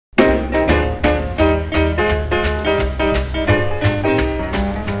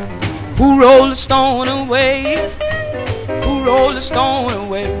rolled the stone away? Who rolled the stone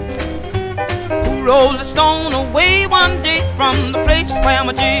away? Who rolled the stone away one day from the place where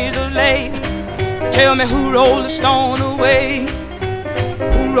my Jesus lay? Tell me who rolled the stone away?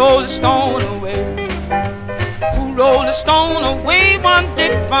 Who rolled the stone away? Who rolled the stone away one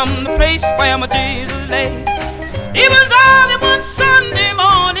day from the place where my Jesus lay? It was early one Sunday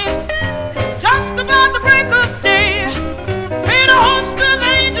morning, just about the break of day, when a host of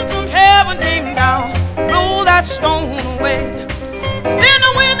angels from heaven came down, rolled that stone away. Then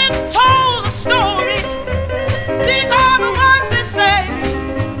the women told the story. These are the words they say: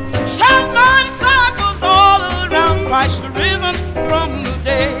 shout, my disciples all around, Christ risen from the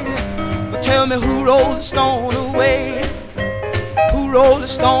dead. But tell me who rolled the stone away? Who rolled the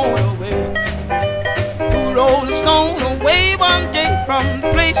stone away? Who rolled the stone away one day from the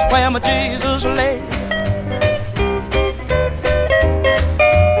place where my Jesus lay?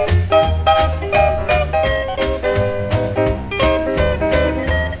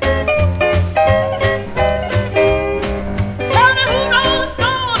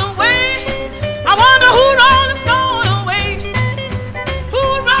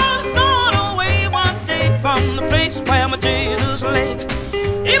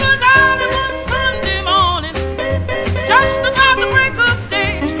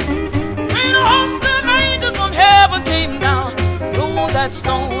 That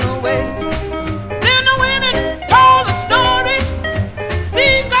stone away. Then the women told the story.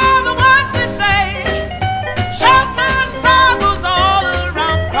 These are the words they say: shout, my disciples all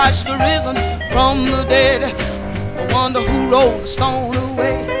around, Christ risen from the dead. I wonder who rolled the stone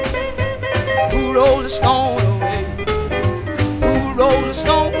away? Who rolled the stone away? Who rolled the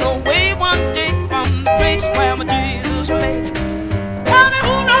stone away one day from the place where my Jesus lay? Tell me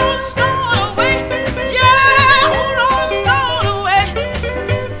who rolled the stone away? Yeah, who rolled the stone away?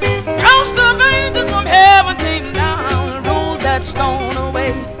 Host of angels from heaven came down and rolled that stone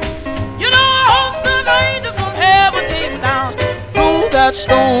away. You know, a host of angels from heaven came down, rolled that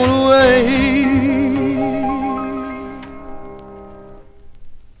stone away.